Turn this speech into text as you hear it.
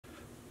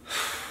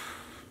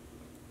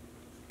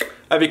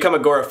I've become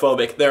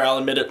agoraphobic. There, I'll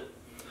admit it.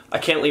 I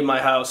can't leave my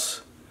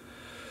house.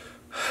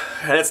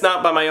 And it's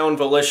not by my own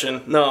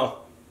volition, no.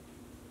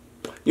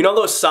 You know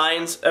those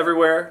signs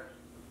everywhere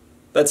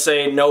that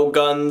say no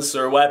guns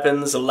or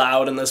weapons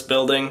allowed in this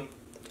building?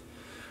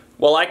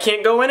 Well, I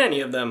can't go in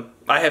any of them.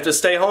 I have to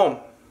stay home.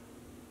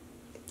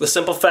 The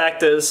simple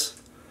fact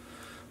is,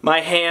 my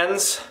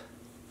hands,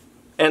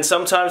 and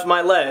sometimes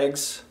my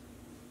legs,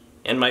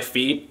 and my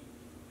feet,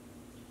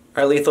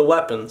 are lethal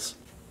weapons.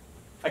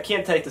 I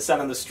can't take this out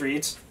on the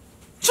streets.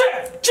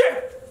 Jab!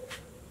 Jab!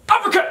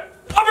 Uppercut!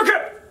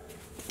 Uppercut!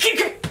 Kick!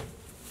 Kick!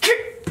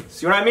 Kick!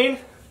 See what I mean?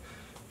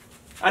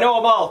 I know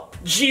them all.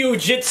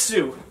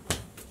 Jiu-jitsu.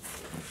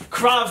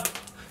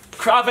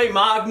 Krave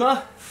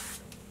Magma.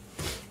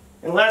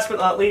 And last but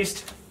not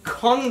least,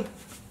 Kung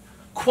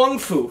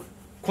Fu.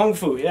 Kung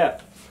Fu,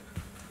 yeah.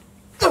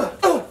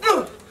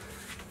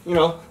 You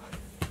know,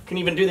 can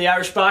even do the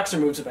Irish boxer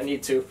moves if I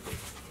need to.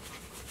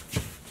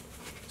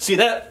 See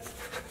that?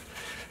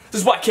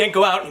 This is why I can't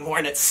go out anymore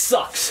and it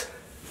sucks.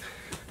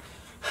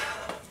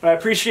 But I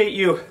appreciate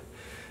you,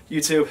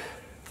 YouTube.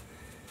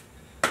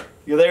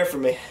 You're there for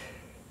me.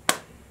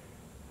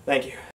 Thank you.